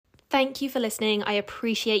Thank you for listening. I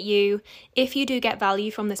appreciate you. If you do get value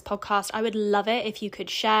from this podcast, I would love it if you could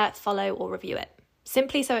share, follow, or review it,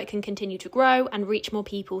 simply so it can continue to grow and reach more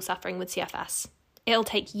people suffering with CFS. It'll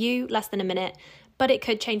take you less than a minute, but it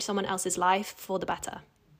could change someone else's life for the better.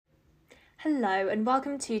 Hello, and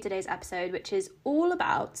welcome to today's episode, which is all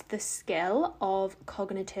about the skill of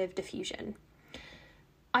cognitive diffusion.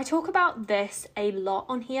 I talk about this a lot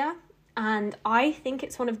on here, and I think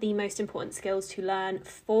it's one of the most important skills to learn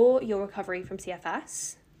for your recovery from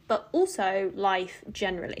CFS, but also life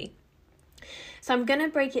generally. So I'm going to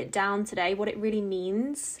break it down today, what it really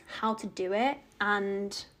means, how to do it,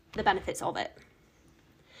 and the benefits of it.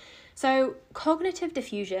 So cognitive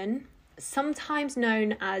diffusion, sometimes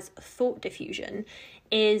known as thought diffusion,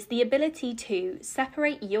 is the ability to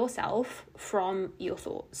separate yourself from your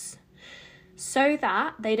thoughts so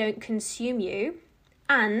that they don't consume you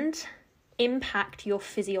and impact your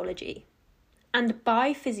physiology. And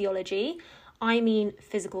by physiology, I mean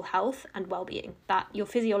physical health and well-being. That your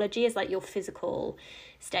physiology is like your physical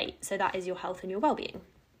state. So that is your health and your well-being.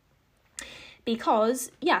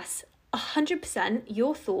 Because yes, 100%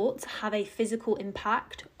 your thoughts have a physical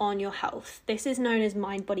impact on your health. This is known as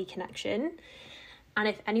mind-body connection. And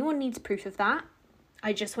if anyone needs proof of that,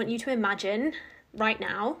 I just want you to imagine right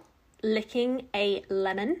now licking a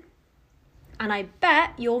lemon, and I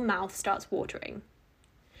bet your mouth starts watering.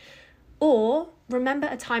 Or remember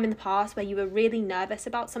a time in the past where you were really nervous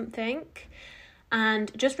about something,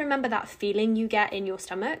 and just remember that feeling you get in your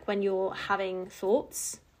stomach when you're having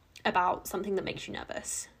thoughts about something that makes you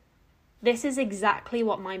nervous. This is exactly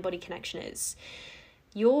what mind-body connection is.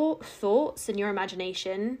 Your thoughts and your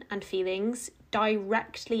imagination and feelings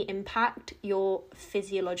directly impact your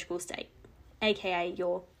physiological state, aka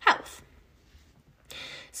your health.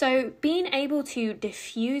 So being able to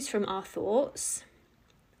diffuse from our thoughts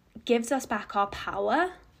gives us back our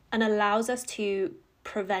power and allows us to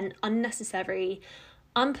prevent unnecessary,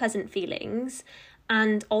 unpleasant feelings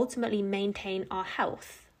and ultimately maintain our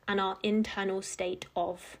health and our internal state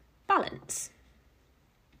of balance.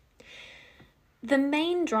 The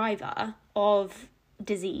main driver of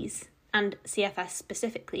disease, and CFS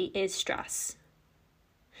specifically, is stress.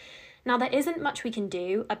 Now, there isn't much we can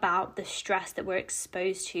do about the stress that we're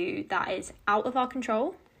exposed to that is out of our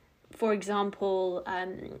control. For example,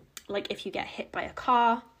 like if you get hit by a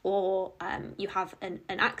car, or you have an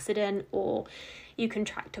accident, or you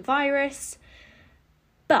contract a virus.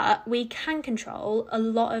 But we can control a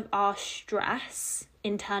lot of our stress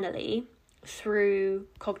internally through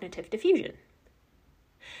cognitive diffusion.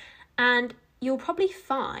 And you'll probably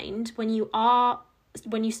find when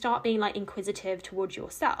you start being like inquisitive towards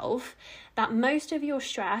yourself, that most of your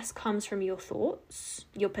stress comes from your thoughts,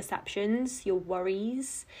 your perceptions, your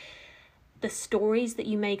worries, the stories that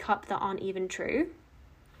you make up that aren't even true.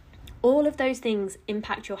 All of those things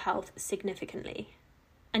impact your health significantly,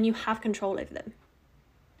 and you have control over them.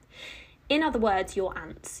 In other words, your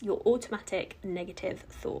ants, your automatic negative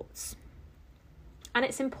thoughts. And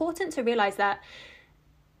it's important to realize that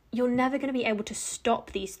you're never going to be able to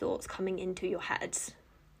stop these thoughts coming into your heads.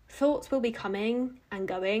 Thoughts will be coming and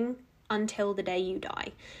going until the day you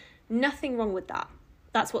die. Nothing wrong with that.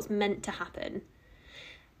 That's what's meant to happen.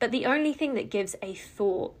 But the only thing that gives a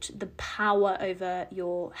thought the power over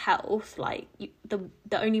your health, the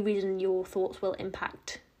only reason your thoughts will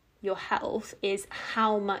impact your health is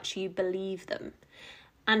how much you believe them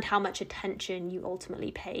and how much attention you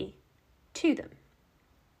ultimately pay to them.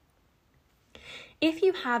 If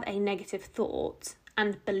you have a negative thought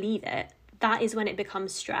and believe it, that is when it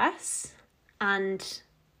becomes stress, and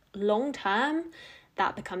long term,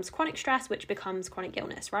 that becomes chronic stress, which becomes chronic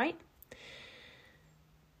illness, right?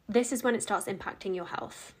 This is when it starts impacting your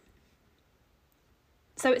health.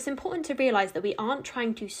 So it's important to realize that we aren't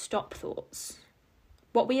trying to stop thoughts.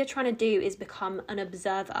 What we are trying to do is become an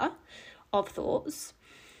observer of thoughts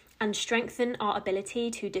and strengthen our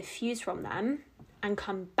ability to diffuse from them and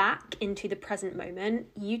come back into the present moment,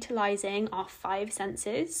 utilizing our 5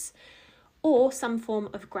 senses or some form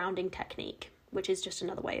of grounding technique, which is just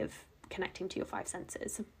another way of connecting to your 5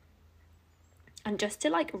 senses. And just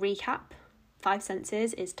to recap, 5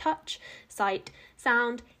 senses is touch, sight,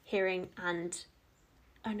 sound, hearing, and...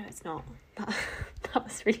 Oh no, it's not. That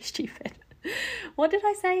was really stupid. What did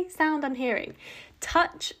I say? Sound and hearing.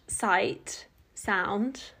 Touch, sight,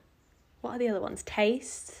 sound. What are the other ones?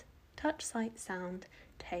 Taste. Touch, sight, sound,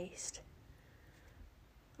 taste.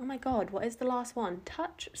 Oh my God, what is the last one?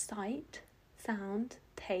 Touch, sight, sound,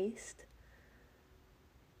 taste.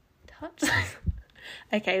 Touch.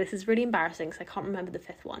 Okay, this is really embarrassing because I can't remember the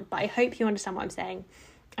 5th one, but I hope you understand what I'm saying.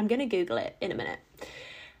 I'm going to Google it in a minute.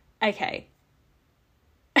 Okay.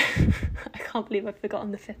 I can't believe I've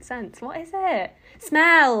forgotten the fifth sense. What is it?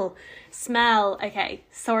 Smell. Okay,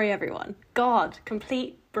 sorry everyone. God,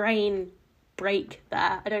 complete brain break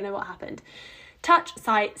there. I don't know what happened. Touch,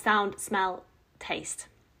 sight, sound, smell, taste.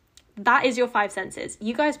 That is your five senses.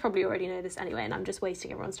 You guys probably already know this anyway, and I'm just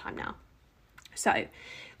wasting everyone's time now. So,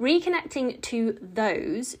 reconnecting to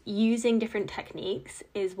those using different techniques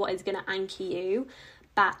is what is going to anchor you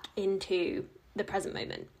back into the present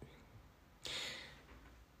moment.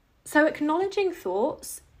 So, acknowledging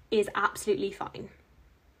thoughts is absolutely fine.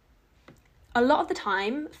 A lot of the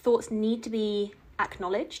time, thoughts need to be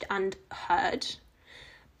acknowledged and heard.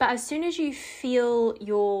 But as soon as you feel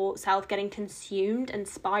yourself getting consumed and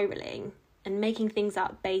spiraling and making things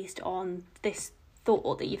up based on this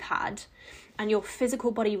thought that you've had and your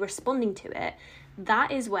physical body responding to it,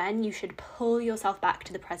 that is when you should pull yourself back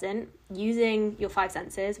to the present using your five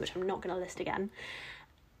senses, which I'm not going to list again.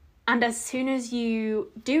 And as soon as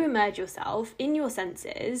you do immerse yourself in your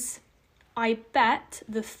senses, I bet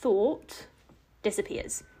the thought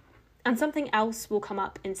disappears and something else will come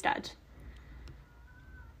up instead.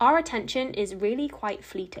 Our attention is really quite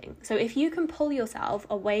fleeting. So if you can pull yourself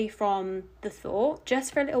away from the thought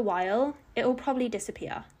just for a little while, it will probably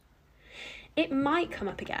disappear. It might come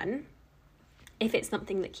up again if it's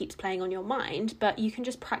something that keeps playing on your mind, but you can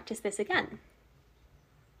just practice this again.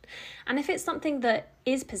 And if it's something that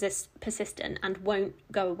is persistent and won't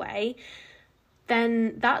go away,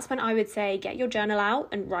 then that's when I would say get your journal out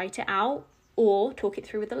and write it out or talk it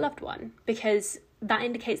through with a loved one, because that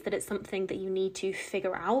indicates that it's something that you need to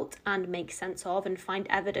figure out and make sense of and find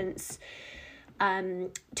evidence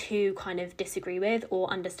to kind of disagree with or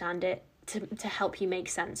understand it to help you make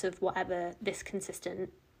sense of whatever this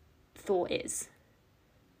consistent thought is.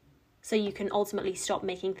 So you can ultimately stop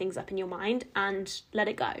making things up in your mind and let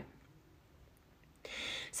it go.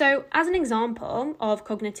 So as an example of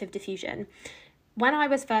cognitive diffusion, when I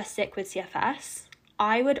was first sick with CFS,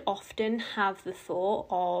 I would often have the thought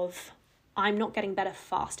of, I'm not getting better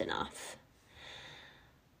fast enough.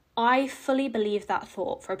 I fully believed that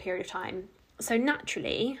thought for a period of time. So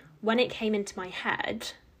naturally, when it came into my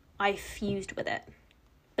head, I fused with it,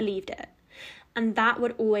 believed it. And that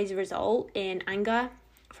would always result in anger,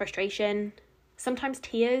 frustration, sometimes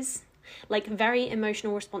tears, like very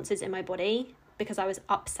emotional responses in my body because I was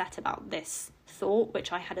upset about this thought,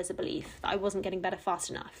 which I had as a belief that I wasn't getting better fast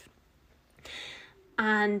enough.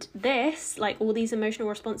 And this, like all these emotional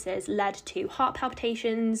responses, led to heart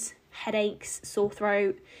palpitations, headaches, sore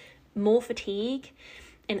throat, more fatigue.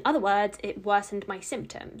 In other words, it worsened my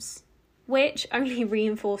symptoms, which only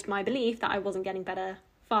reinforced my belief that I wasn't getting better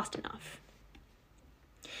fast enough.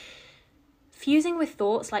 Fusing with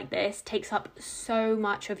thoughts like this takes up so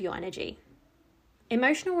much of your energy.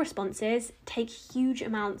 Emotional responses take huge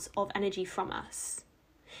amounts of energy from us.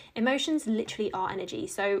 Emotions literally are energy.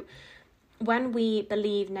 So when we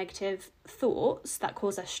believe negative thoughts that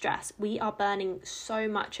cause us stress, we are burning so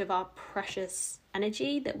much of our precious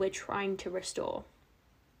energy that we're trying to restore,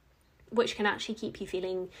 which can actually keep you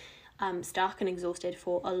feeling stuck and exhausted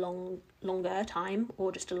for a longer time,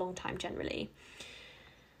 or just a long time generally.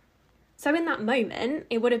 So in that moment,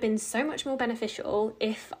 it would have been so much more beneficial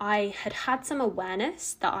if I had had some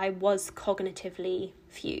awareness that I was cognitively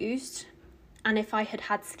fused, and if I had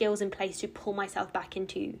had skills in place to pull myself back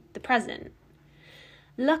into the present.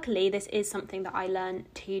 Luckily, this is something that I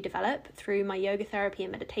learned to develop through my yoga therapy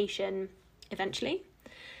and meditation eventually,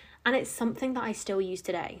 and it's something that I still use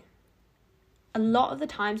today. A lot of the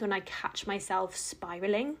times when I catch myself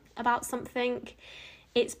spiraling about something,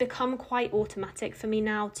 it's become quite automatic for me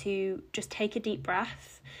now to just take a deep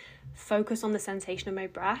breath, focus on the sensation of my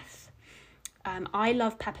breath. I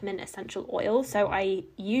love peppermint essential oil, so I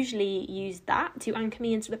usually use that to anchor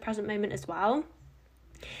me into the present moment as well.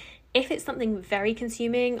 If it's something very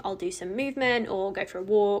consuming, I'll do some movement or go for a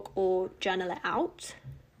walk or journal it out.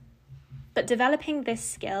 But developing this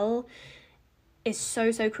skill is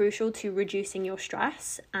so crucial to reducing your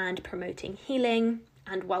stress and promoting healing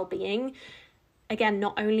and well-being. Again,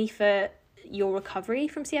 not only for your recovery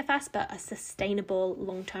from CFS, but a sustainable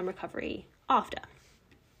long-term recovery after.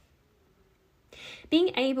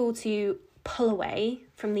 Being able to pull away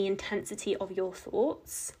from the intensity of your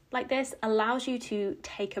thoughts like this allows you to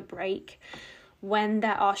take a break when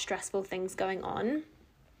there are stressful things going on,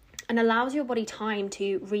 and allows your body time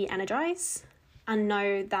to re-energize and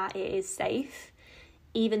know that it is safe,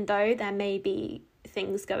 even though there may be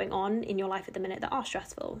things going on in your life at the minute that are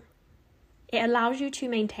stressful. It allows you to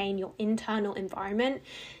maintain your internal environment,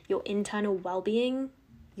 your internal well-being,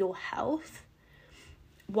 your health,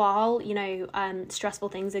 while, stressful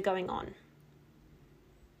things are going on.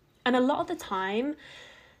 And a lot of the time,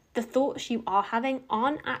 the thoughts you are having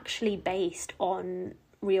aren't actually based on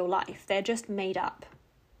real life. They're just made up.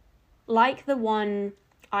 Like the one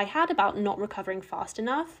I had about not recovering fast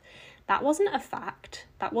enough, that wasn't a fact.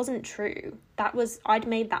 That wasn't true. I'd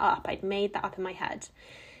made that up. I'd made that up in my head.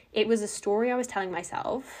 It was a story I was telling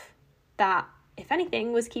myself that, if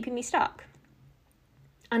anything, was keeping me stuck.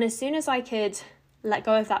 And as soon as I could let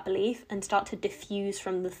go of that belief and start to diffuse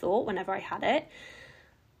from the thought whenever I had it,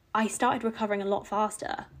 I started recovering a lot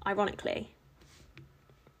faster, ironically.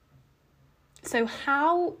 So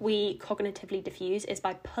how we cognitively diffuse is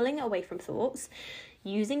by pulling away from thoughts,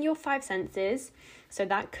 using your 5 senses. So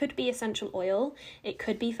that could be essential oil, it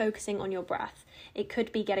could be focusing on your breath, it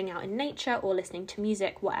could be getting out in nature or listening to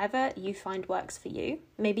music, whatever you find works for you,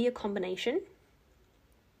 maybe a combination.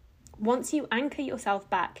 Once you anchor yourself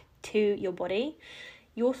back to your body,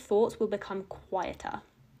 your thoughts will become quieter.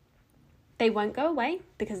 They won't go away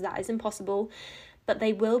because that is impossible, but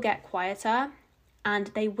they will get quieter and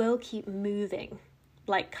they will keep moving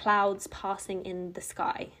like clouds passing in the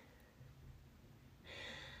sky.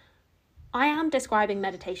 I am describing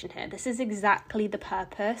meditation here. This is exactly the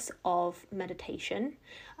purpose of meditation,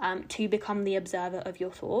 to become the observer of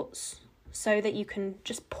your thoughts so that you can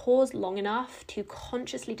just pause long enough to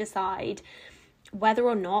consciously decide whether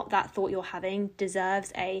or not that thought you're having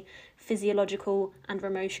deserves a physiological and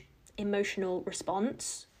emotional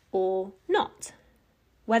response or not.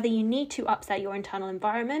 Whether you need to upset your internal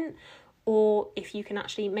environment or if you can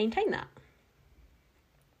actually maintain that.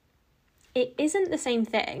 It isn't the same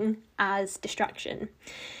thing as distraction.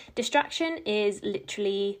 Distraction is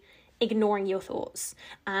literally ignoring your thoughts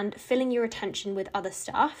and filling your attention with other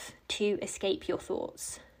stuff to escape your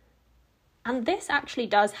thoughts. And this actually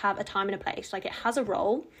does have a time and a place. Like, it has a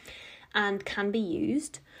role and can be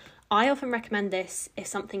used. I often recommend this if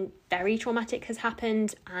something very traumatic has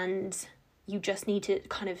happened and you just need to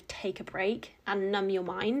kind of take a break and numb your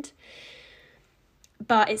mind.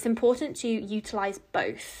 But it's important to utilize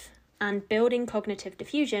both. And building cognitive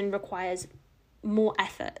diffusion requires more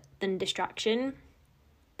effort than distraction.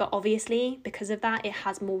 But obviously, because of that, it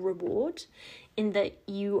has more reward in that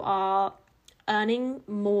you are earning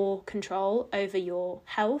more control over your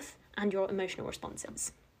health and your emotional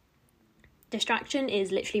responses. Distraction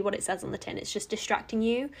is literally what it says on the tin. It's just distracting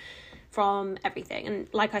you from everything. And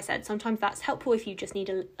like I said, sometimes that's helpful if you just need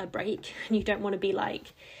a break and you don't want to be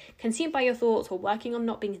like consumed by your thoughts or working on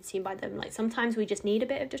not being consumed by them. Like, sometimes we just need a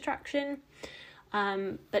bit of distraction,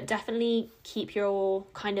 but definitely keep your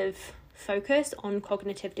kind of focus on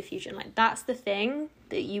cognitive diffusion. Like, that's the thing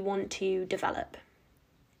that you want to develop.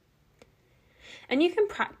 And you can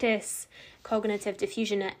practice cognitive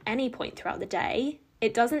diffusion at any point throughout the day.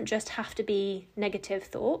 It doesn't just have to be negative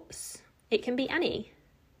thoughts. It can be any.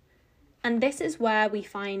 And this is where we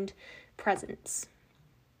find presence.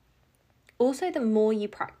 Also, the more you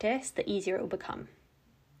practice, the easier it will become.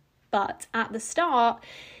 But at the start,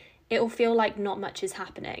 it will feel like not much is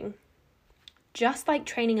happening. Just like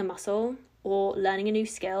training a muscle or learning a new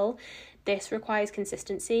skill, this requires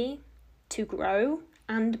consistency to grow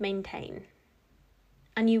and maintain.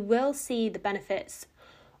 And you will see the benefits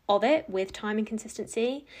of it with time and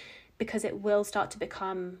consistency because it will start to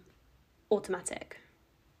become automatic.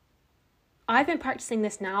 I've been practicing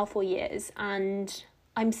this now for years and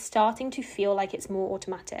I'm starting to feel like it's more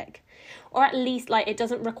automatic, or at least like it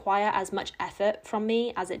doesn't require as much effort from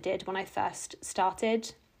me as it did when I first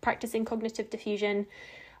started practicing cognitive diffusion,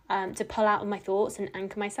 to pull out of my thoughts and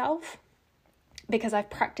anchor myself, because I've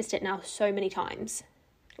practiced it now so many times.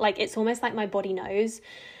 Like, it's almost like my body knows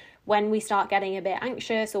when we start getting a bit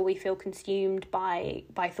anxious or we feel consumed by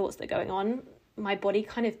thoughts that are going on. My body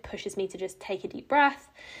kind of pushes me to just take a deep breath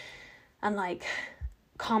and like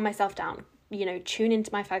calm myself down, you know, tune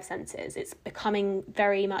into my 5 senses. It's becoming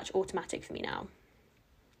very much automatic for me now.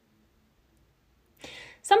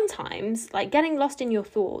 Sometimes, like, getting lost in your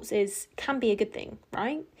thoughts can be a good thing,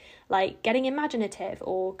 right? Like getting imaginative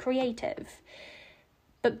or creative.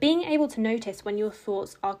 But being able to notice when your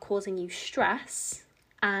thoughts are causing you stress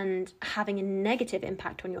and having a negative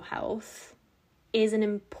impact on your health is an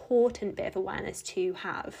important bit of awareness to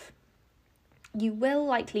have. You will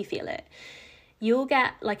likely feel it. You'll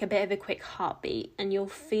get like a bit of a quick heartbeat and you'll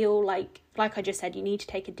feel like I just said, you need to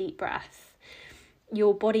take a deep breath.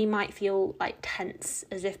 Your body might feel like tense,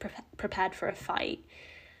 as if prepared for a fight.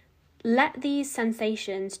 Let these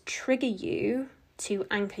sensations trigger you to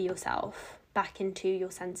anchor yourself back into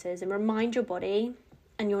your senses and remind your body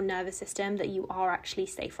and your nervous system that you are actually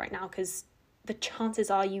safe right now, because the chances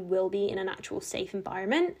are you will be in an actual safe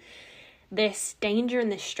environment. This danger and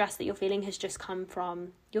this stress that you're feeling has just come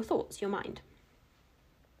from your thoughts, your mind.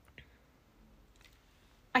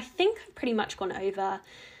 I think I've pretty much gone over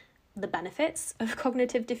the benefits of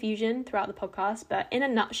cognitive diffusion throughout the podcast, but in a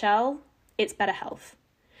nutshell, it's better health.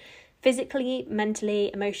 Physically,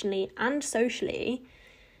 mentally, emotionally, and socially,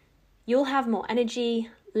 you'll have more energy,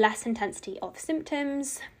 less intensity of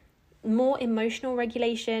symptoms, more emotional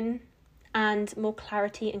regulation, and more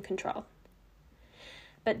clarity and control.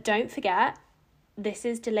 But don't forget, this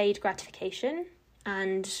is delayed gratification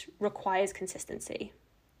and requires consistency.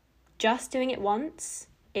 Just doing it once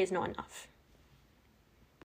is not enough.